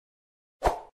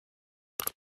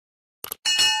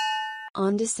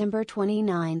On December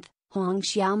 29, Huang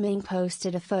Xiaoming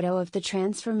posted a photo of the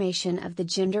transformation of the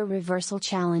gender reversal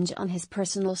challenge on his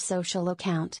personal social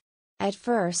account. At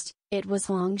first, it was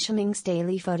Huang Xiaoming's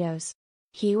daily photos.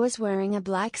 He was wearing a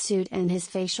black suit and his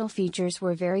facial features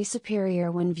were very superior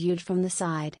when viewed from the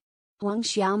side. Huang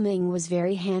Xiaoming was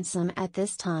very handsome at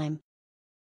this time.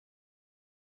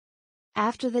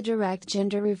 After the direct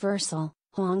gender reversal,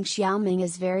 Huang Xiaoming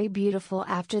is very beautiful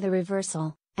after the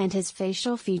reversal, and his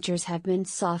facial features have been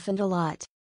softened a lot.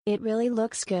 It really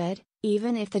looks good,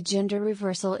 even if the gender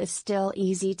reversal is still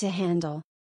easy to handle.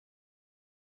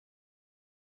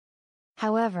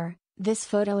 However, this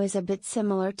photo is a bit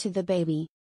similar to the baby.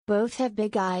 Both have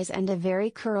big eyes and a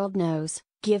very curled nose,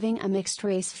 giving a mixed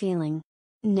race feeling.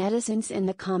 Netizens in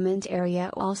the comment area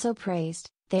also praised,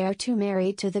 they are too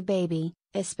married to the baby,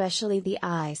 especially the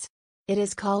eyes. It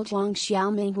is called Huang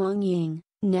Xiaoming Huang Ying.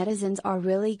 Netizens are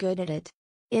really good at it.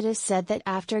 It is said that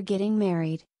after getting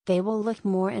married, they will look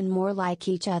more and more like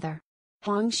each other.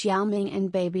 Huang Xiaoming and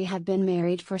baby have been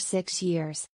married for 6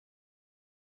 years.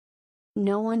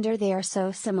 No wonder they are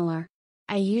so similar.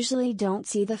 I usually don't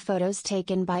see the photos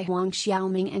taken by Huang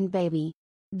Xiaoming and baby.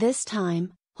 This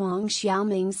time, Huang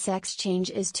Xiaoming's sex change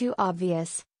is too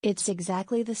obvious, it's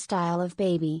exactly the style of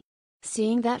baby.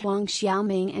 Seeing that Huang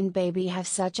Xiaoming and baby have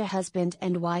such a husband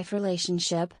and wife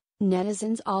relationship,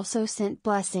 netizens also sent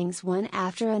blessings one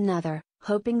after another,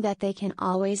 hoping that they can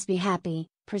always be happy.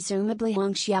 Presumably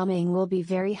Huang Xiaoming will be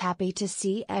very happy to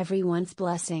see everyone's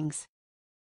blessings.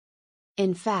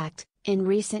 In fact, in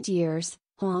recent years,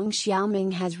 Huang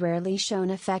Xiaoming has rarely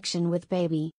shown affection with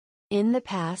baby. In the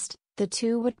past, the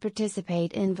two would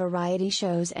participate in variety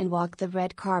shows and walk the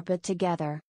red carpet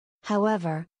together.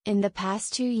 However, in the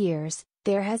past 2 years,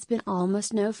 there has been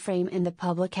almost no frame in the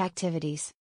public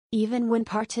activities. Even when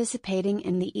participating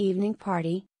in the evening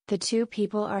party, the two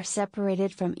people are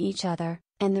separated from each other,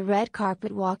 and the red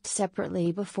carpet walked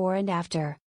separately before and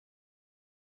after.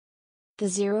 The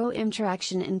zero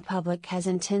interaction in public has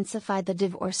intensified the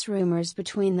divorce rumors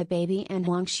between the baby and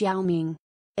Huang Xiaoming.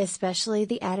 Especially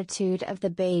the attitude of the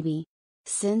baby.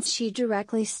 Since she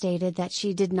directly stated that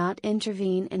she did not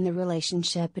intervene in the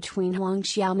relationship between Huang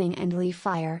Xiaoming and Li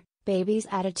Fire, baby's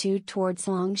attitude towards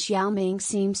Huang Xiaoming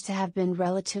seems to have been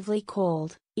relatively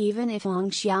cold. Even if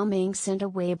Huang Xiaoming sent a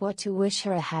Weibo to wish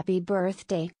her a happy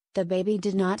birthday, the baby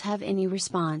did not have any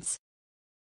response.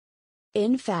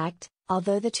 In fact,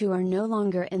 although the two are no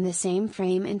longer in the same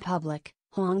frame in public,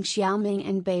 Huang Xiaoming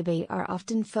and baby are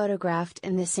often photographed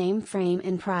in the same frame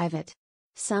in private.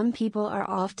 Some people are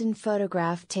often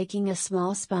photographed taking a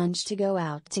small sponge to go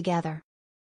out together.